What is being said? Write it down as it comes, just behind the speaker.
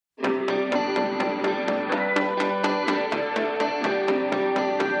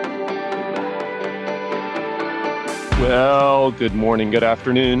Well, good morning, good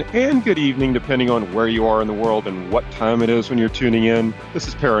afternoon, and good evening, depending on where you are in the world and what time it is when you're tuning in. This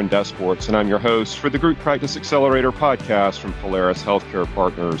is Perrin Desports, and I'm your host for the Group Practice Accelerator podcast from Polaris Healthcare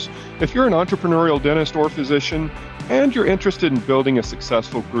Partners. If you're an entrepreneurial dentist or physician and you're interested in building a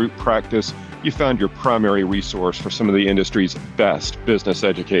successful group practice, you found your primary resource for some of the industry's best business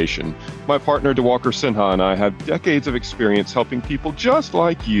education. My partner, DeWalker Sinha, and I have decades of experience helping people just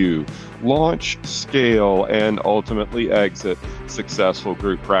like you launch, scale, and ultimately exit successful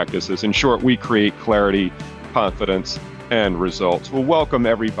group practices. In short, we create clarity, confidence, and results. Well, welcome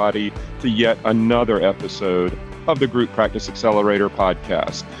everybody to yet another episode of the Group Practice Accelerator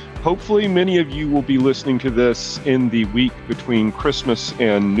podcast. Hopefully, many of you will be listening to this in the week between Christmas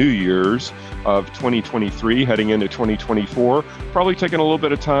and New Year's of 2023, heading into 2024. Probably taking a little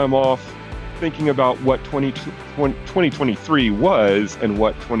bit of time off thinking about what 2023 was and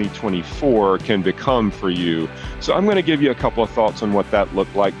what 2024 can become for you. So I'm going to give you a couple of thoughts on what that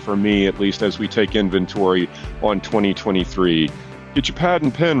looked like for me, at least as we take inventory on 2023. Get your pad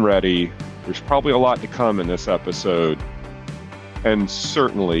and pen ready. There's probably a lot to come in this episode. And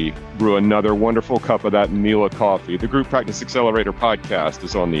certainly brew another wonderful cup of that Mila coffee. The Group Practice Accelerator podcast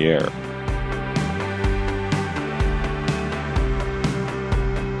is on the air.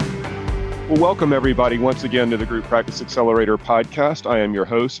 Well, welcome everybody once again to the Group Practice Accelerator podcast. I am your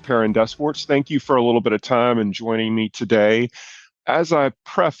host, Perrin Desports. Thank you for a little bit of time and joining me today. As I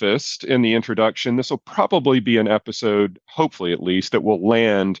prefaced in the introduction, this will probably be an episode, hopefully at least, that will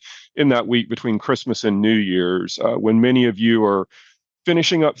land in that week between Christmas and New Year's, when many of you are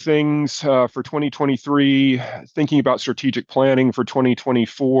finishing up things for 2023, thinking about strategic planning for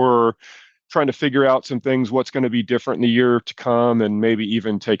 2024, trying to figure out some things, what's going to be different in the year to come, and maybe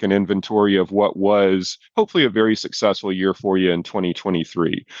even take an inventory of what was hopefully a very successful year for you in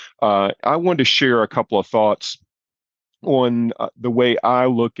 2023. I wanted to share a couple of thoughts on the way I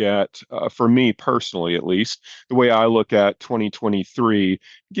look at, for me personally at least, the way I look at 2023,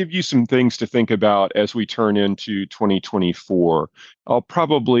 give you some things to think about as we turn into 2024. I'll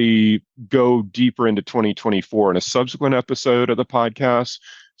probably go deeper into 2024 in a subsequent episode of the podcast.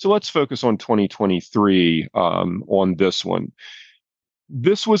 So let's focus on 2023 on this one.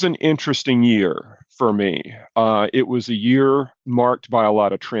 This was an interesting year for me. It was a year marked by a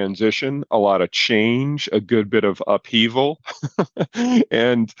lot of transition, a lot of change, a good bit of upheaval,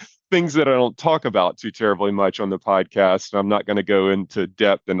 and things that I don't talk about too terribly much on the podcast. I'm not going to go into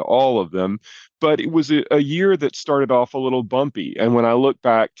depth in all of them, but it was a year that started off a little bumpy. And when I look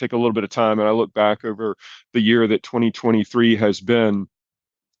back, take a little bit of time, and I look back over the year that 2023 has been,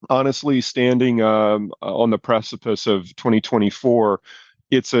 honestly, standing on the precipice of 2024,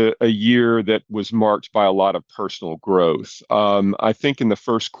 it's a year that was marked by a lot of personal growth. I think in the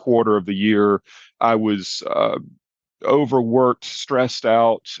first quarter of the year, I was overworked, stressed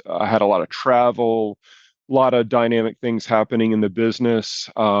out. I had a lot of travel, a lot of dynamic things happening in the business,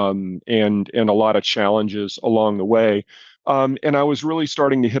 and a lot of challenges along the way. And I was really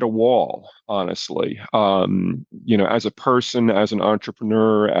starting to hit a wall, honestly. As a person, as an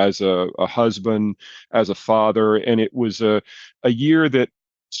entrepreneur, as a husband, as a father, and it was a year that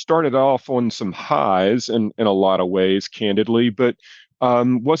started off on some highs in a lot of ways, candidly, but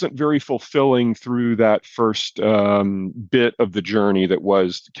wasn't very fulfilling through that first bit of the journey that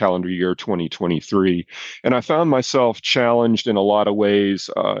was calendar year 2023. And I found myself challenged in a lot of ways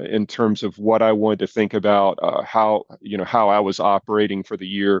in terms of what I wanted to think about, how I was operating for the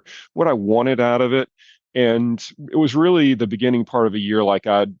year, what I wanted out of it. And it was really the beginning part of a year like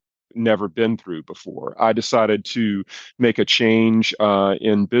I'd never been through before. I decided to make a change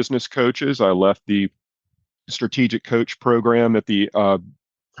in business coaches. I left the strategic coach program at the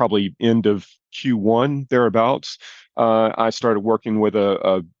probably end of Q1 thereabouts. I started working with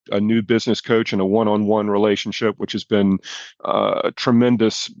a new business coach in a one-on-one relationship, which has been a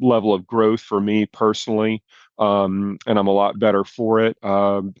tremendous level of growth for me personally. And I'm a lot better for it.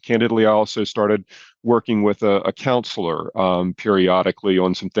 Candidly, I also started working with a counselor periodically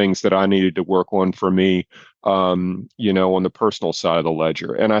on some things that I needed to work on for me, on the personal side of the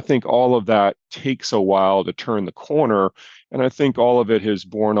ledger. And I think all of that takes a while to turn the corner. And I think all of it has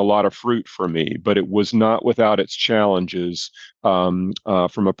borne a lot of fruit for me, but it was not without its challenges from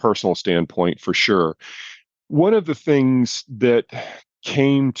a personal standpoint, for sure. One of the things that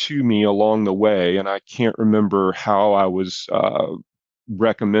came to me along the way, and I can't remember how I was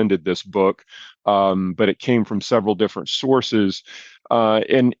recommended this book, but it came from several different sources.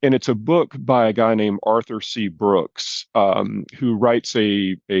 And it's a book by a guy named Arthur C. Brooks, who writes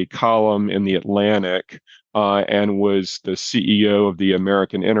a column in the Atlantic, and was the CEO of the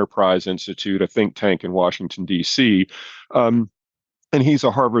American Enterprise Institute, a think tank in Washington, D.C. And he's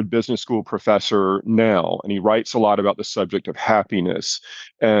a Harvard Business School professor now, and he writes a lot about the subject of happiness.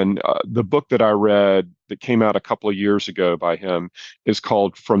 And the book that I read that came out a couple of years ago by him is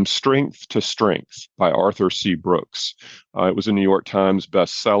called From Strength to Strength by Arthur C. Brooks. It was a New York Times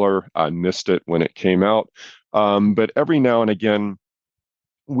bestseller. I missed it when it came out. But every now and again,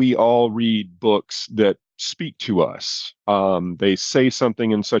 we all read books that speak to us. They say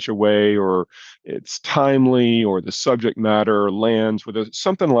something in such a way, or it's timely, or the subject matter lands with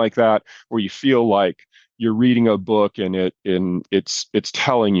something like that, where you feel like you're reading a book and it's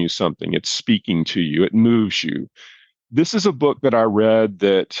telling you something, it's speaking to you, it moves you. This is a book that I read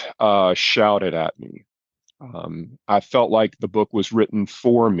that shouted at me. I felt like the book was written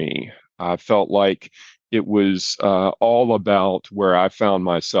for me. I felt like it was all about where I found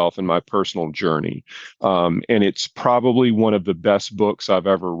myself in my personal journey. And it's probably one of the best books I've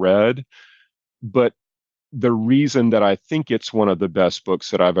ever read. But the reason that I think it's one of the best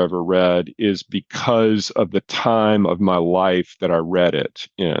books that I've ever read is because of the time of my life that I read it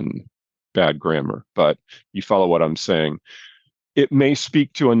in. Bad grammar, but you follow what I'm saying. It may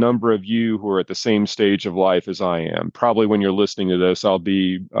speak to a number of you who are at the same stage of life as I am. Probably when you're listening to this, I'll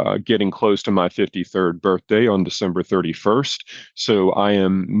be getting close to my 53rd birthday on December 31st. So I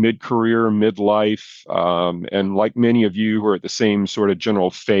am mid-career, midlife, and like many of you who are at the same sort of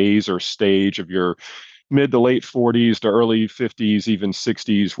general phase or stage of your mid to late 40s to early 50s, even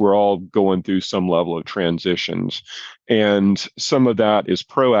 60s, we're all going through some level of transitions. And some of that is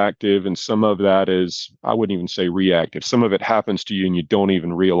proactive, and some of that is, I wouldn't even say reactive. Some of it happens to you and you don't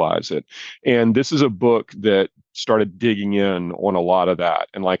even realize it. And this is a book that started digging in on a lot of that.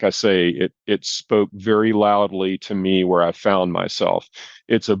 And like I say, it spoke very loudly to me where I found myself.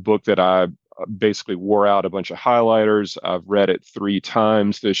 It's a book that I basically wore out a bunch of highlighters. I've read it 3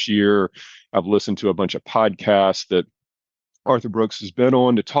 times this year. I've listened to a bunch of podcasts that Arthur Brooks has been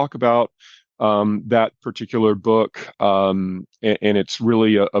on to talk about that particular book. And it's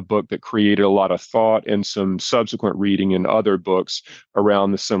really a book that created a lot of thought and some subsequent reading in other books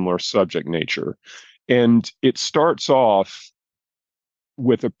around the similar subject nature. And it starts off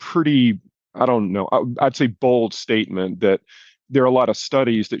with a pretty, I don't know, I'd say bold statement that there are a lot of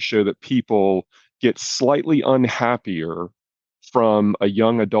studies that show that people get slightly unhappier from a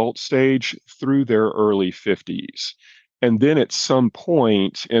young adult stage through their early 50s. And then at some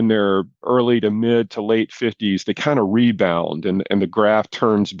point in their early to mid to late 50s, they kind of rebound and the graph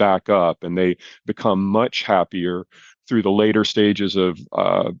turns back up and they become much happier through the later stages of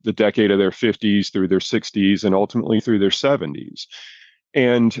the decade of their 50s, through their 60s, and ultimately through their 70s.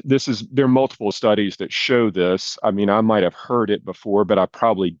 And there are multiple studies that show this. I mean, I might have heard it before, but I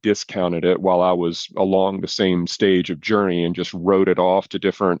probably discounted it while I was along the same stage of journey and just wrote it off to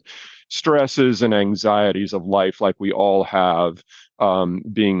different stresses and anxieties of life, like we all have,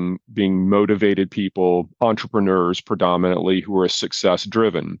 being motivated people, entrepreneurs predominantly, who are success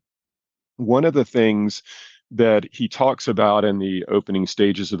driven. One of the things that he talks about in the opening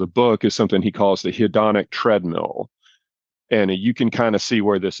stages of the book is something he calls the hedonic treadmill. And you can kind of see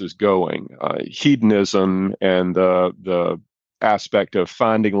where this is going. Hedonism and the aspect of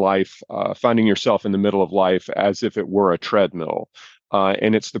finding life, finding yourself in the middle of life as if it were a treadmill.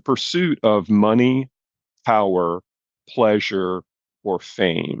 And it's the pursuit of money, power, pleasure, or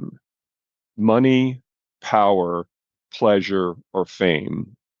fame. Money, power, pleasure, or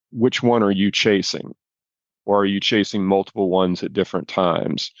fame. Which one are you chasing? Or are you chasing multiple ones at different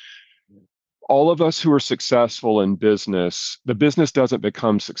times? All of us who are successful in business, the business doesn't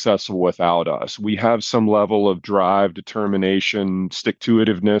become successful without us. We have some level of drive, determination,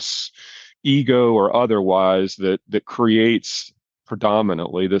 stick-to-itiveness, ego or otherwise, that creates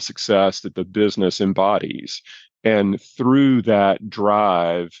predominantly the success that the business embodies. And through that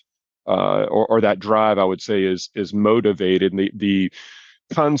drive, or that drive, I would say, is motivated. The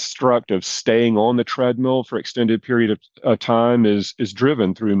construct of staying on the treadmill for extended period of time is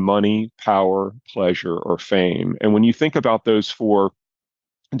driven through money, power, pleasure, or fame. And when you think about those 4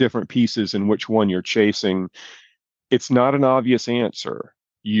 different pieces and which one you're chasing, it's not an obvious answer.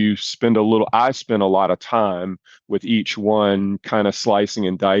 I spend a lot of time with each one, kind of slicing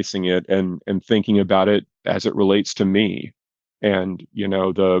and dicing it and thinking about it as it relates to me. And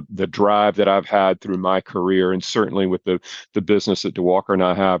the drive that I've had through my career, and certainly with the business that DeWalker and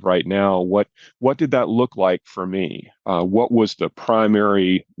I have right now, what did that look like for me? What was the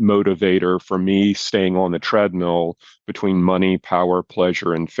primary motivator for me staying on the treadmill between money, power,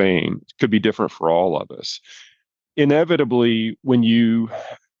 pleasure, and fame? It could be different for all of us. Inevitably, when you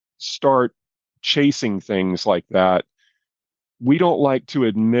start chasing things like that, we don't like to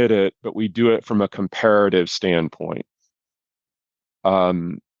admit it, but we do it from a comparative standpoint.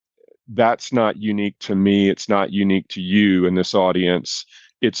 Um, that's not unique to me. It's not unique to you in this audience.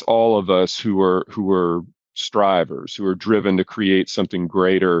 It's all of us who are strivers, who are driven to create something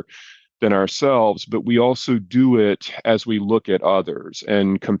greater than ourselves, but we also do it as we look at others.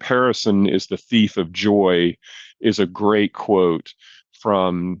 And comparison is the thief of joy is a great quote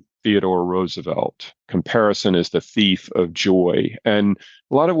from Theodore Roosevelt. Comparison is the thief of joy. And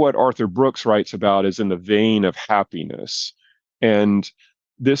a lot of what Arthur Brooks writes about is in the vein of happiness. And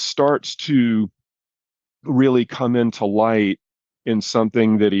this starts to really come into light in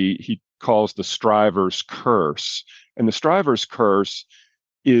something that he calls the striver's curse. And the striver's curse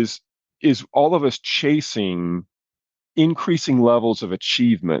is is all of us chasing increasing levels of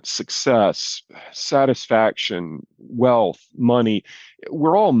achievement, success, satisfaction, wealth, money.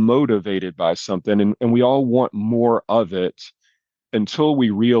 We're all motivated by something, and we all want more of it until we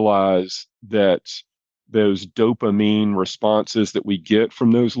realize that those dopamine responses that we get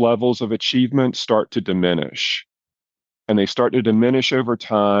from those levels of achievement start to diminish. And they start to diminish over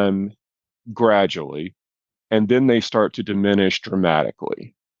time gradually, and then they start to diminish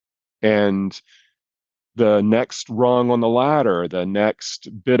dramatically. And the next rung on the ladder, the next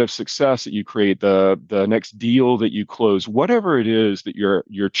bit of success that you create, the next deal that you close, whatever it is that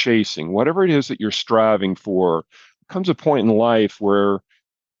you're chasing, whatever it is that you're striving for, comes a point in life where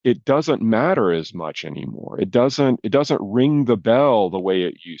it doesn't matter as much anymore. It doesn't ring the bell the way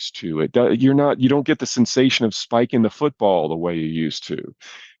it used to. You don't get the sensation of spiking the football the way you used to.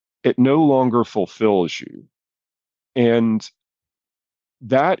 It no longer fulfills you. And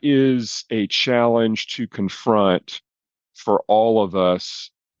that is a challenge to confront for all of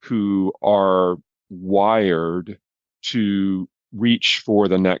us who are wired to reach for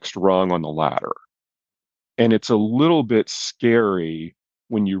the next rung on the ladder. And it's a little bit scary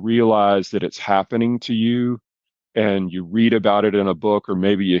when you realize that it's happening to you and you read about it in a book, or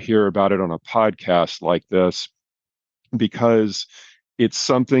maybe you hear about it on a podcast like this, because it's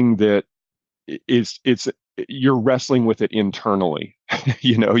something that it's you're wrestling with it internally.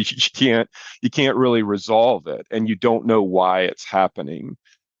 You can't really resolve it, and you don't know why it's happening.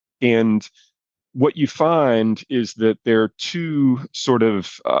 And what you find is that there are two sort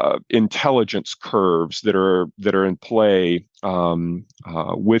of intelligence curves that are in play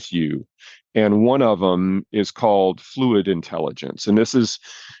with you, and one of them is called fluid intelligence, and this is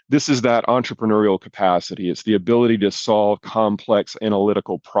that entrepreneurial capacity. It's the ability to solve complex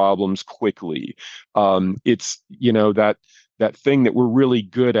analytical problems quickly. It's that thing that we're really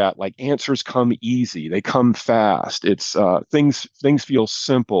good at. Like, answers come easy, they come fast. It's things feel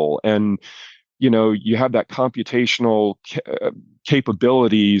simple, and you have that computational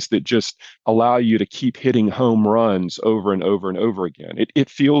capabilities that just allow you to keep hitting home runs over and over and over again. It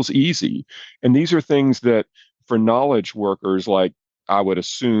feels easy. And these are things that for knowledge workers, like I would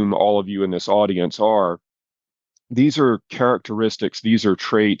assume all of you in this audience are, these are characteristics, these are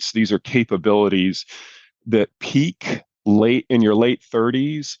traits, these are capabilities that peak late in your late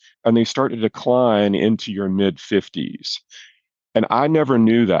 30s and they start to decline into your mid 50s. And I never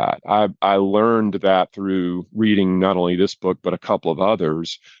knew that. I learned that through reading not only this book, but a couple of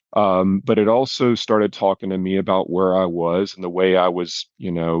others. But it also started talking to me about where I was and the way I was,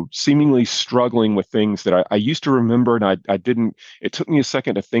 seemingly struggling with things that I used to remember. And I didn't, it took me a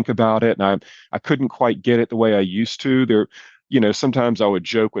second to think about it. And I couldn't quite get it the way I used to. Sometimes I would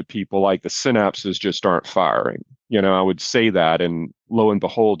joke with people like the synapses just aren't firing. I would say that, and lo and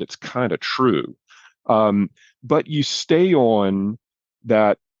behold, it's kind of true. But you stay on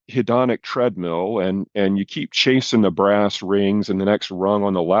that hedonic treadmill and you keep chasing the brass rings and the next rung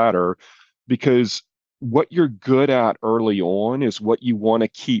on the ladder, because what you're good at early on is what you want to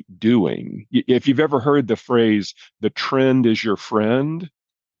keep doing. If you've ever heard the phrase, the trend is your friend,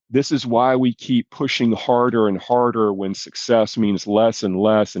 this is why we keep pushing harder and harder when success means less and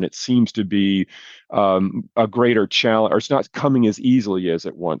less, and it seems to be a greater challenge, or it's not coming as easily as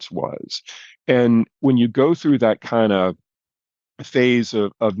it once was. And when you go through that kind of phase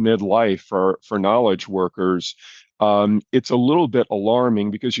of midlife for knowledge workers, it's a little bit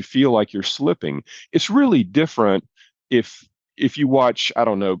alarming because you feel like you're slipping. It's really different if if you watch, I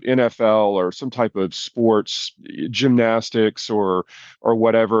don't know, NFL or some type of sports, gymnastics or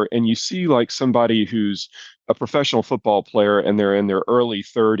whatever, and you see like somebody who's a professional football player and they're in their early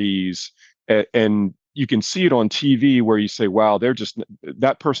 30s, and you can see it on TV where you say, wow,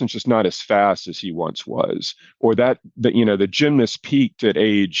 that person's just not as fast as he once was, or the gymnast peaked at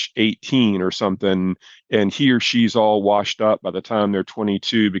age 18 or something, and he or she's all washed up by the time they're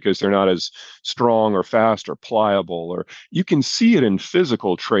 22 because they're not as strong or fast or pliable. Or you can see it in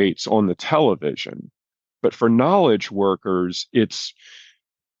physical traits on the television. But for knowledge workers,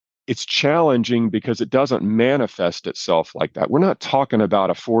 it's challenging because it doesn't manifest itself like that. We're not talking about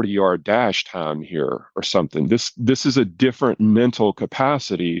a 40-yard dash time here or something. This is a different mental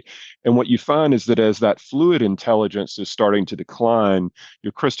capacity. And what you find is that as that fluid intelligence is starting to decline,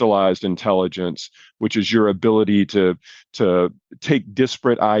 your crystallized intelligence, which is your ability to take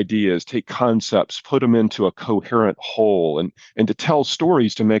disparate ideas, take concepts, put them into a coherent whole, and to tell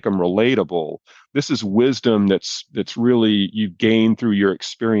stories to make them relatable. This is wisdom that's really you've gained through your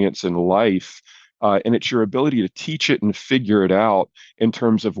experience in life, and it's your ability to teach it and figure it out in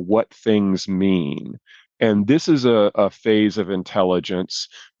terms of what things mean. And this is a phase of intelligence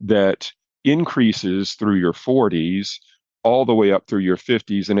that increases through your 40s all the way up through your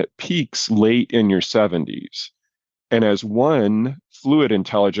 50s, and it peaks late in your 70s. And as one fluid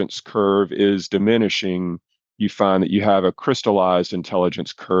intelligence curve is diminishing, you find that you have a crystallized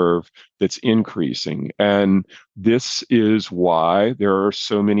intelligence curve that's increasing. And this is why there are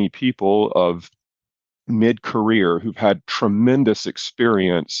so many people of mid-career who've had tremendous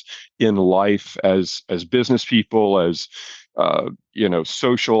experience in life as business people, as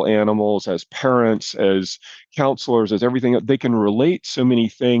social animals, as parents, as counselors, as everything. They can relate so many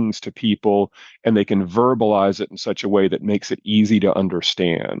things to people, and they can verbalize it in such a way that makes it easy to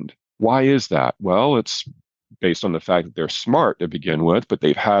understand. Why is that? Well, it's based on the fact that they're smart to begin with, but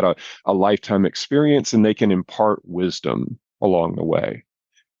they've had a lifetime experience, and they can impart wisdom along the way.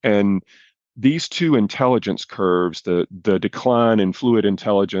 And these two intelligence curves, the decline in fluid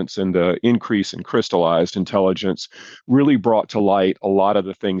intelligence and the increase in crystallized intelligence, really brought to light a lot of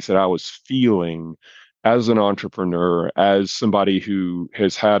the things that I was feeling as an entrepreneur, as somebody who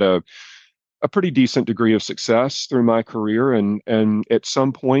has had a pretty decent degree of success through my career, and at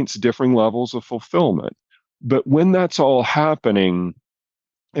some points differing levels of fulfillment. But when that's all happening,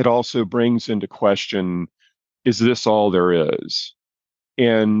 it also brings into question, is this all there is?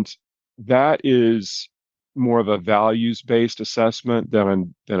 And that is more of a values-based assessment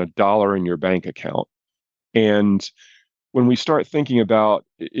than a dollar in your bank account. And when we start thinking about,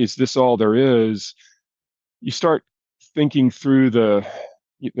 is this all there is, you start thinking through the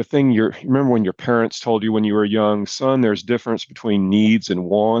thing you remember when your parents told you when you were young, son, there's difference between needs and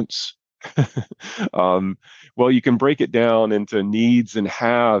wants. Well, you can break it down into needs and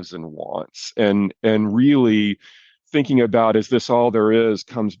haves and wants, and really thinking about, is this all there is,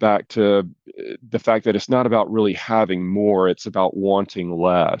 comes back to the fact that it's not about really having more, it's about wanting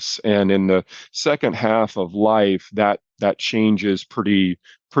less. And in the second half of life, that changes pretty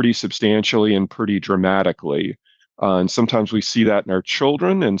substantially and pretty dramatically. And sometimes we see that in our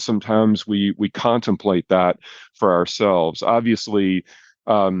children, and sometimes we contemplate that for ourselves. Obviously,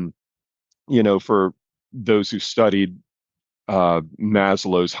 for those who studied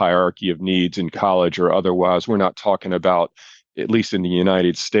Maslow's hierarchy of needs in college or otherwise, we're not talking about, at least in the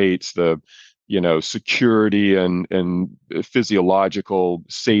United States, the security and physiological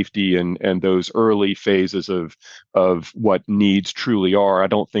safety and those early phases of what needs truly are. I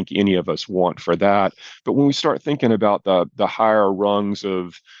don't think any of us want for that. But when we start thinking about the higher rungs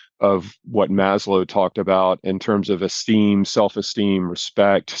of what Maslow talked about in terms of esteem, self-esteem,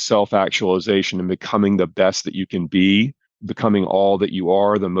 respect, self-actualization, and becoming the best that you can be, becoming all that you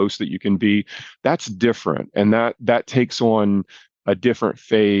are, the most that you can be, that's different. And that takes on a different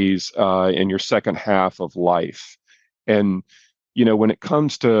phase in your second half of life. And, when it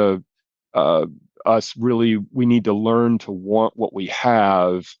comes to us, really, we need to learn to want what we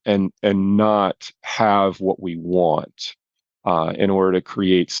have and not have what we want in order to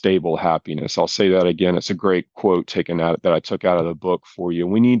create stable happiness. I'll say that again. It's a great quote that I took out of the book for you.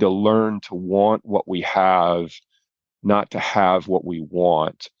 We need to learn to want what we have, not to have what we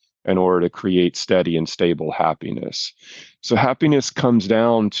want, in order to create steady and stable happiness. So happiness comes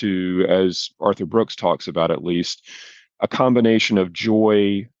down to, as Arthur Brooks talks about at least, a combination of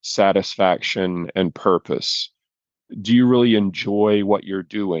joy, satisfaction, and purpose. Do you really enjoy what you're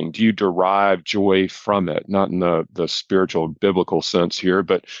doing? Do you derive joy from it? Not in the spiritual biblical sense here,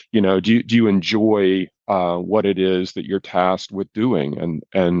 but do you enjoy what it is that you're tasked with doing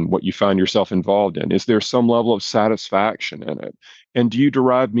and what you find yourself involved in? Is there some level of satisfaction in it? And do you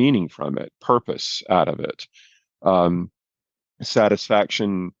derive meaning from it, purpose out of it? Um,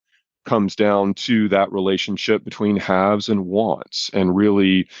 Satisfaction comes down to that relationship between haves and wants, and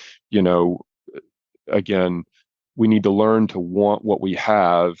really, you know, again, we need to learn to want what we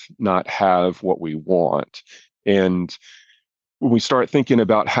have, not have what we want. And when we start thinking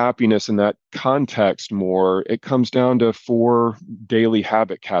about happiness in that context more, it comes down to four daily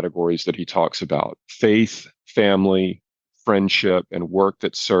habit categories that he talks about: faith, family, friendship, and work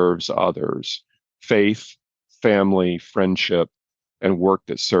that serves others. Faith, family, friendship, and work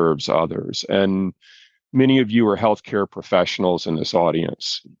that serves others. And many of you are healthcare professionals in this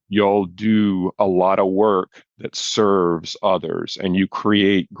audience. You'll do a lot of work that serves others, and you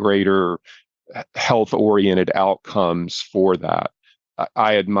create greater health oriented outcomes for that.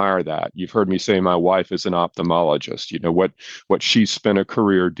 I admire that. You've heard me say my wife is an ophthalmologist. What she spent a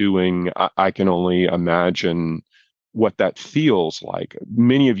career doing, I can only imagine what that feels like.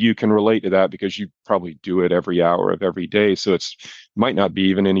 Many of you can relate to that because you probably do it every hour of every day. So it's might not be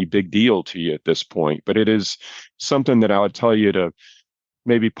even any big deal to you at this point, but it is something that I would tell you to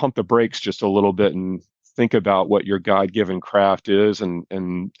maybe pump the brakes just a little bit and think about what your God-given craft is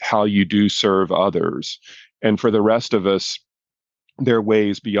and how you do serve others. And for the rest of us, there are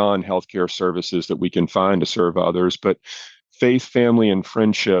ways beyond healthcare services that we can find to serve others, but faith, family, and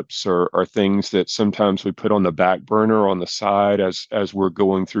friendships are things that sometimes we put on the back burner on the side as we're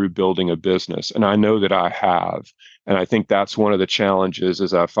going through building a business. And I know that I have. And I think that's one of the challenges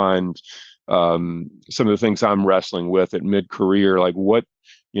as I find some of the things I'm wrestling with at mid-career, like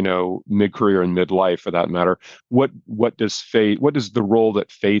mid-career and midlife for that matter. What does the role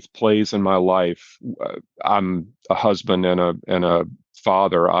that faith plays in my life? I'm a husband and a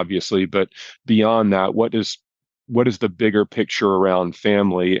father, obviously, but beyond that, what is the bigger picture around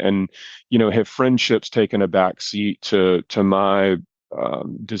family? And have friendships taken a back seat to my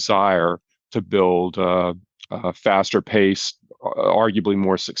desire to build a faster paced, arguably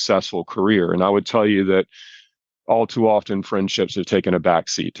more successful career? And I would tell you that all too often friendships have taken a back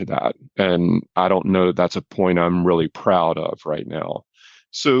seat to that, and I don't know that that's a point I'm really proud of right now.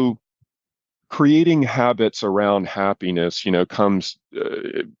 So creating habits around happiness, comes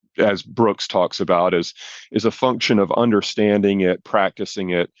as Brooks talks about, is a function of understanding it,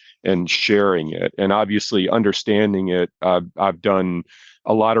 practicing it, and sharing it. And obviously, understanding it, I've done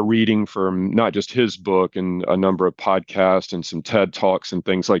a lot of reading from not just his book and a number of podcasts and some TED Talks and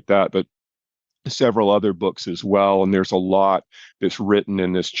things like that, but several other books as well. And there's a lot that's written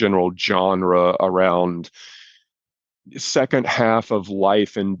in this general genre around second half of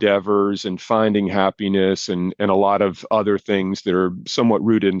life endeavors and finding happiness and a lot of other things that are somewhat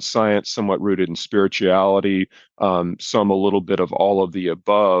rooted in science, somewhat rooted in spirituality, some a little bit of all of the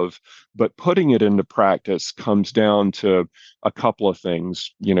above. But putting it into practice comes down to a couple of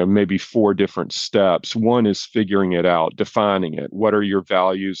things, maybe four different steps. One is figuring it out, defining it. What are your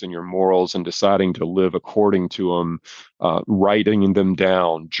values and your morals, and deciding to live according to them, writing them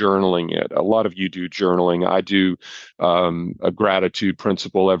down, journaling it. A lot of you do journaling. I do a gratitude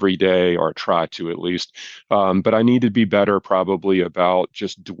principle every day, or try to at least. But I need to be better probably about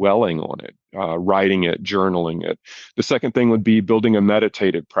just dwelling on it, writing it, journaling it. The second thing would be building a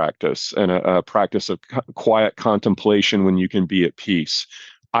meditative practice and a practice of quiet contemplation when you can be at peace.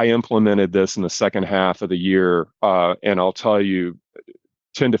 I implemented this in the second half of the year, and I'll tell you,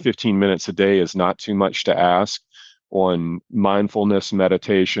 10 to 15 minutes a day is not too much to ask on mindfulness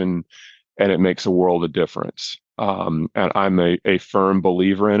meditation, and it makes a world of difference. And I'm a firm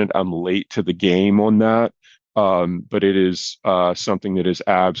believer in it. I'm late to the game on that, but it is something that is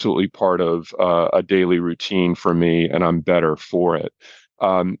absolutely part of a daily routine for me, and I'm better for it.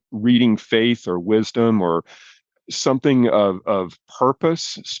 Reading faith or wisdom or something of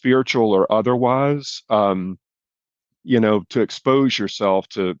purpose, spiritual or otherwise, to expose yourself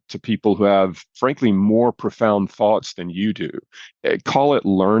to people who have, frankly, more profound thoughts than you do. Call it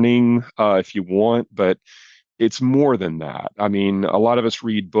learning if you want, but it's more than that. I mean, a lot of us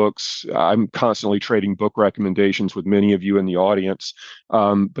read books. I'm constantly trading book recommendations with many of you in the audience,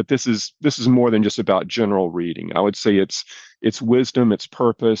 but this is more than just about general reading. I would say it's wisdom, it's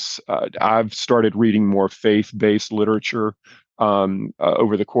purpose. I've started reading more faith-based literature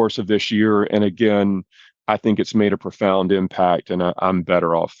over the course of this year, and again, I think it's made a profound impact, and I'm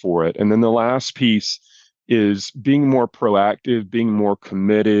better off for it. And then the last piece is being more proactive, being more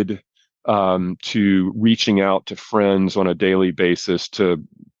committed, to reaching out to friends on a daily basis to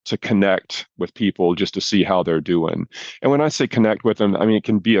connect with people just to see how they're doing. And when I say connect with them, I mean, it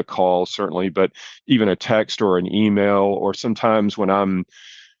can be a call, certainly, but even a text or an email, or sometimes when I'm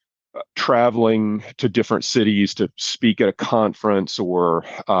traveling to different cities to speak at a conference or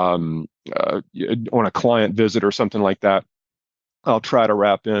on a client visit or something like that, I'll try to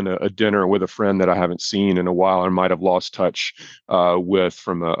wrap in a dinner with a friend that I haven't seen in a while and might have lost touch with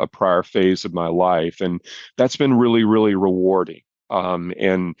from a prior phase of my life. And that's been really, really rewarding.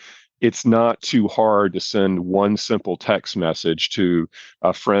 And it's not too hard to send one simple text message to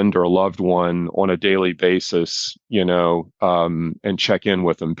a friend or a loved one on a daily basis, and check in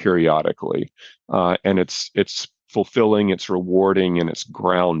with them periodically. And it's fulfilling, it's rewarding, and it's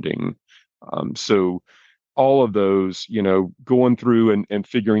grounding. So all of those, going through and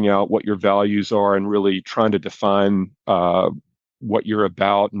figuring out what your values are and really trying to define what you're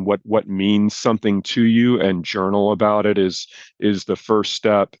about and what means something to you and journal about it is the first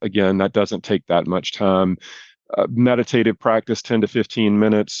step. Again, that doesn't take that much time. Meditative practice 10 to 15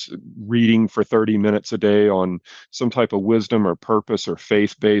 minutes, reading for 30 minutes a day on some type of wisdom or purpose or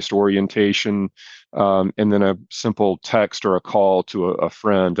faith-based orientation, and then a simple text or a call to a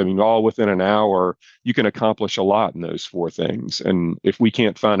friend. I mean, all within an hour, you can accomplish a lot in those four things. And if we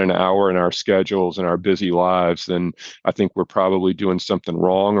can't find an hour in our schedules and our busy lives, then I think we're probably doing something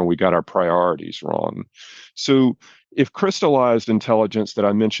wrong or we got our priorities wrong. So if crystallized intelligence that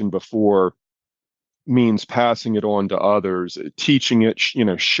I mentioned before means passing it on to others, teaching it,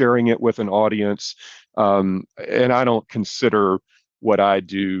 sharing it with an audience. And I don't consider what I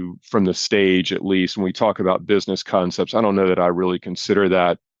do from the stage, at least when we talk about business concepts, I don't know that I really consider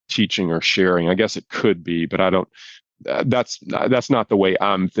that teaching or sharing. I guess it could be, but I don't. That's not the way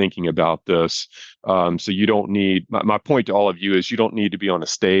I'm thinking about this. So you don't need, my point to all of you is you don't need to be on a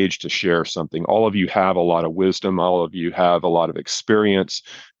stage to share something. All of you have a lot of wisdom. All of you have a lot of experience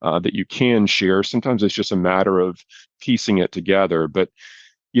that you can share. Sometimes it's just a matter of piecing it together. But,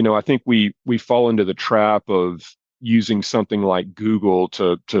 I think we fall into the trap of using something like Google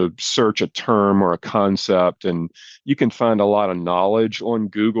to search a term or a concept. And you can find a lot of knowledge on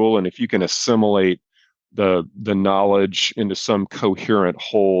Google. And if you can assimilate the knowledge into some coherent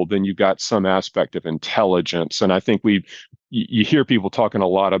whole, then you got some aspect of intelligence. And I think you hear people talking a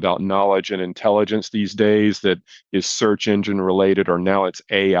lot about knowledge and intelligence these days that is search engine related, or now it's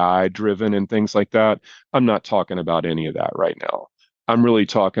AI driven and things like that. I'm not talking about any of that right now. I'm really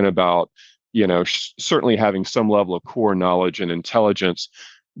talking about, certainly having some level of core knowledge and intelligence,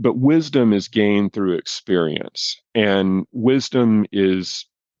 but wisdom is gained through experience, and wisdom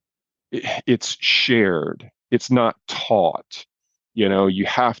it's shared. It's not taught. You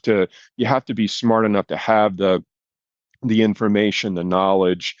have to be smart enough to have the information, the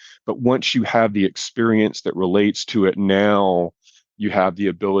knowledge, but once you have the experience that relates to it, now you have the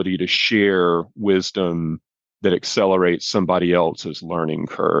ability to share wisdom that accelerates somebody else's learning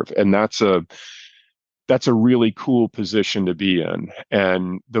curve. And that's a really cool position to be in.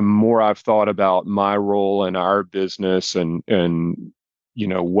 And the more I've thought about my role in our business and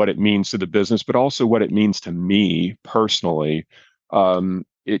what it means to the business, but also what it means to me personally,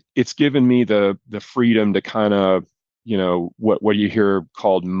 it's given me the freedom to kind of, what you hear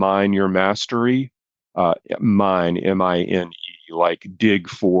called mine your mastery, mine, M-I-N-E, like dig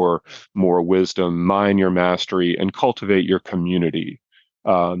for more wisdom, mine your mastery, and cultivate your community.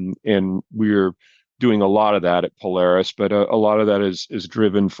 And we're doing a lot of that at Polaris, but a lot of that is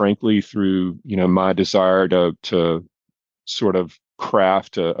driven, frankly, through my desire to sort of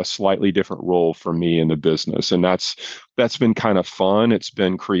craft a slightly different role for me in the business. And that's been kind of fun. It's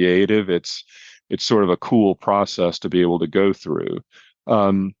been creative. It's sort of a cool process to be able to go through.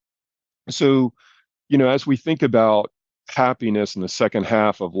 So, as we think about happiness in the second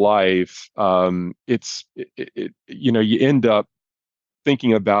half of life, you end up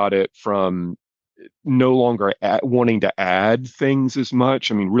thinking about it from no longer wanting to add things as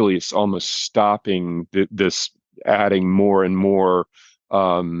much. I mean, really, it's almost stopping this adding more and more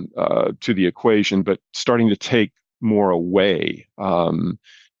to the equation, but starting to take more away.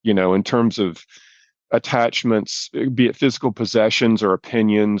 In terms of attachments, be it physical possessions or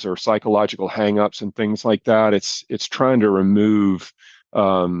opinions or psychological hangups and things like that. It's trying to remove,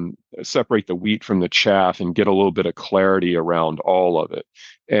 separate the wheat from the chaff and get a little bit of clarity around all of it.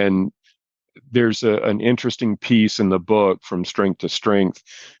 And there's an interesting piece in the book, From Strength to Strength,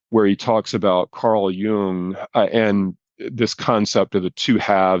 where he talks about Carl Jung and this concept of the two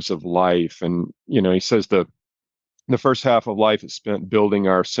halves of life. And, he says The first half of life is spent building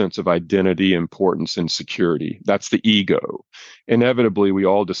our sense of identity, importance, and security. That's the ego. Inevitably, we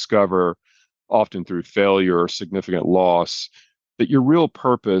all discover, often through failure or significant loss, that your real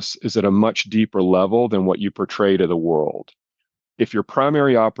purpose is at a much deeper level than what you portray to the world. If your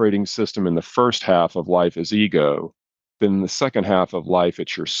primary operating system in the first half of life is ego, then in the second half of life,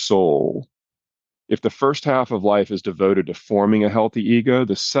 it's your soul. If the first half of life is devoted to forming a healthy ego,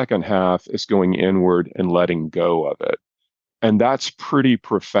 the second half is going inward and letting go of it. And that's pretty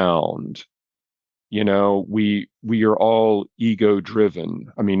profound. We are all ego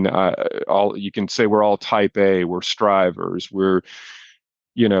driven. I mean, all you can say we're all type A, we're strivers, we're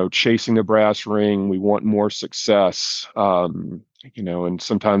chasing the brass ring, we want more success. And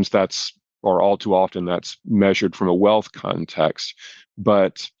sometimes that's, or all too often, that's measured from a wealth context.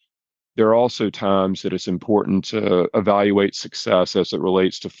 But there are also times that it's important to evaluate success as it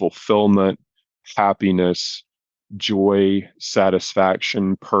relates to fulfillment, happiness, joy,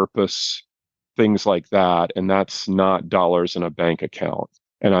 satisfaction, purpose, things like that. And that's not dollars in a bank account.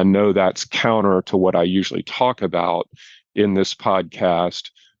 And I know that's counter to what I usually talk about in this podcast,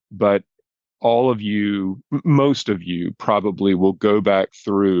 but all of you, most of you probably will go back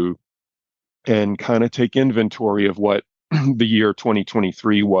through and kind of take inventory of what the year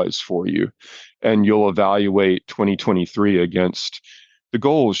 2023 was for you. And you'll evaluate 2023 against the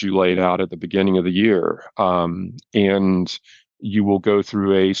goals you laid out at the beginning of the year. And you will go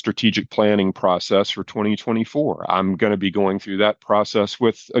through a strategic planning process for 2024. I'm going to be going through that process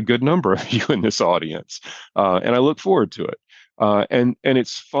with a good number of you in this audience. And I look forward to it. And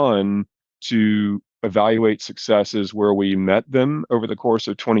it's fun to evaluate successes where we met them over the course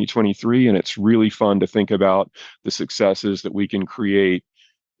of 2023. And it's really fun to think about the successes that we can create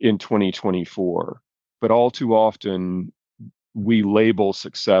in 2024. But all too often, we label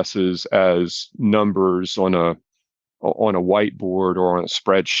successes as numbers on a whiteboard or on a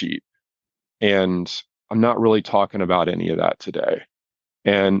spreadsheet. And I'm not really talking about any of that today.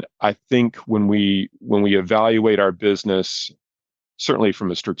 And I think when we evaluate our business, certainly from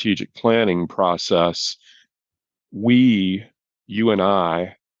a strategic planning process, you and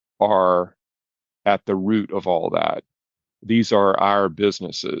I, are at the root of all that. These are our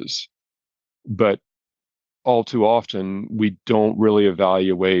businesses. But all too often, we don't really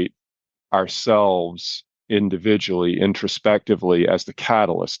evaluate ourselves individually, introspectively, as the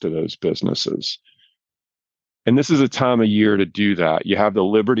catalyst to those businesses. And this is a time of year to do that. You have the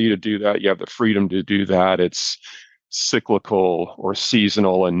liberty to do that. You have the freedom to do that. It's cyclical or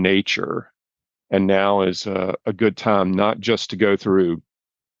seasonal in nature. And now is a good time not just to go through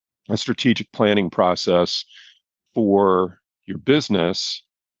a strategic planning process for your business,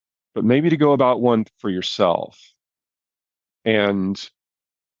 but maybe to go about one for yourself. And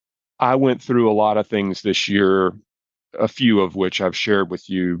I went through a lot of things this year, a few of which I've shared with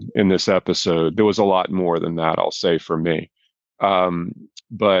you in this episode. There was a lot more than that, I'll say, for me.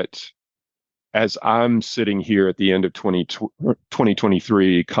 But as I'm sitting here at the end of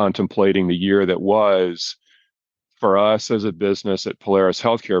 2023, contemplating the year that was for us as a business at Polaris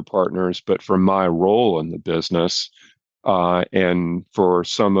Healthcare Partners, but for my role in the business, and for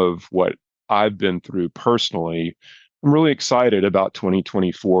some of what I've been through personally, I'm really excited about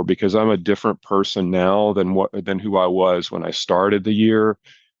 2024 because I'm a different person now than who I was when I started the year.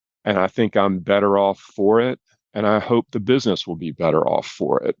 And I think I'm better off for it. And I hope the business will be better off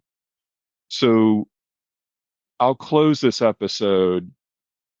for it. So I'll close this episode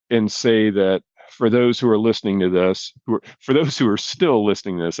and say that for those who are listening to this, for those who are still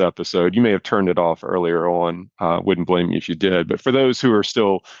listening to this episode, you may have turned it off earlier on. Wouldn't blame you if you did. But for those who are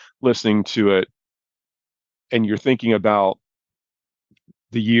still listening to it and you're thinking about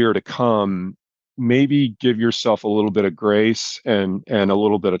the year to come, maybe give yourself a little bit of grace and a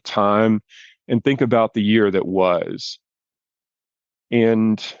little bit of time and think about the year that was.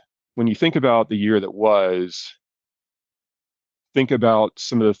 And when you think about the year that was, think about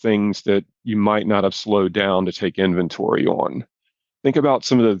some of the things that you might not have slowed down to take inventory on. Think about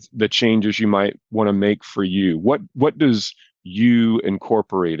some of the changes you might want to make for you. What does you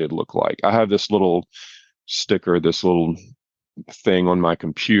incorporated look like? I have this little sticker, this little thing on my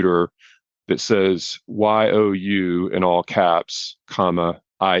computer that says YOU in all caps, comma,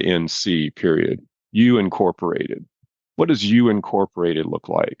 INC, period. You incorporated. What does you incorporated look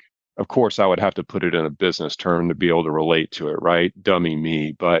like? Of course, I would have to put it in a business term to be able to relate to it, right? Dummy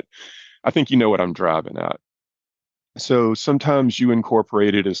me, but I think you know what I'm driving at. So sometimes you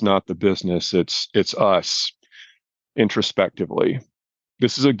incorporated is not the business, it's us introspectively.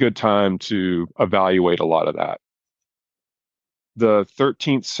 This is a good time to evaluate a lot of that. The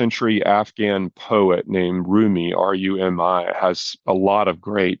 13th century Afghan poet named Rumi, Rumi, has a lot of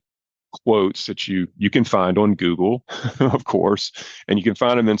great quotes that you can find on Google, of course, and you can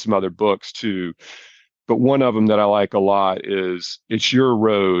find them in some other books too. But one of them that I like a lot is, "It's your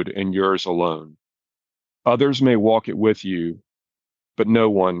road and yours alone. Others may walk it with you, but no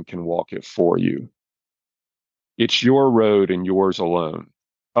one can walk it for you. It's your road and yours alone.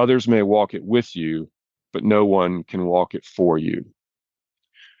 Others may walk it with you, but no one can walk it for you."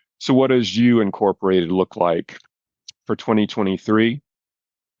 So, what does You Incorporated look like for 2023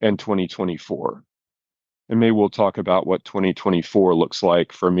 and 2024? And maybe we'll talk about what 2024 looks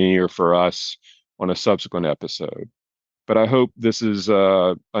like for me or for us on a subsequent episode. But I hope this is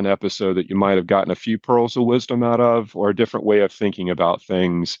an episode that you might have gotten a few pearls of wisdom out of, or a different way of thinking about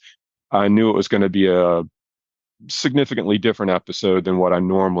things. I knew it was going to be a significantly different episode than what I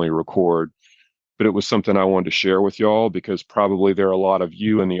normally record, but it was something I wanted to share with y'all because probably there are a lot of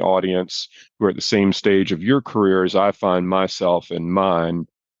you in the audience who are at the same stage of your career as I find myself in mine,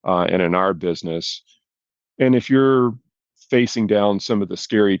 and in our business. And if you're facing down some of the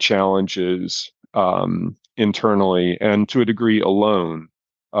scary challenges internally, and to a degree alone,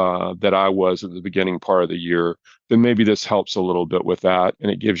 that I was at the beginning part of the year, then maybe this helps a little bit with that,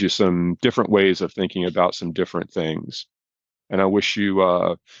 and it gives you some different ways of thinking about some different things. And I wish you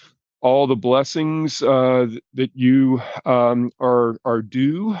all the blessings that you are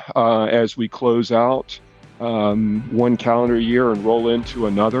due as we close out one calendar year and roll into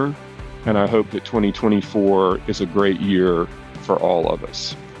another. And I hope that 2024 is a great year for all of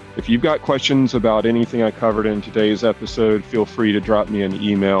us. If you've got questions about anything I covered in today's episode, feel free to drop me an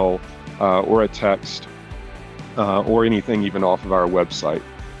email or a text or anything even off of our website.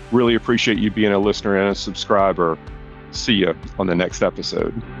 Really appreciate you being a listener and a subscriber. See you on the next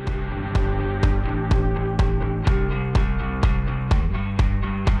episode.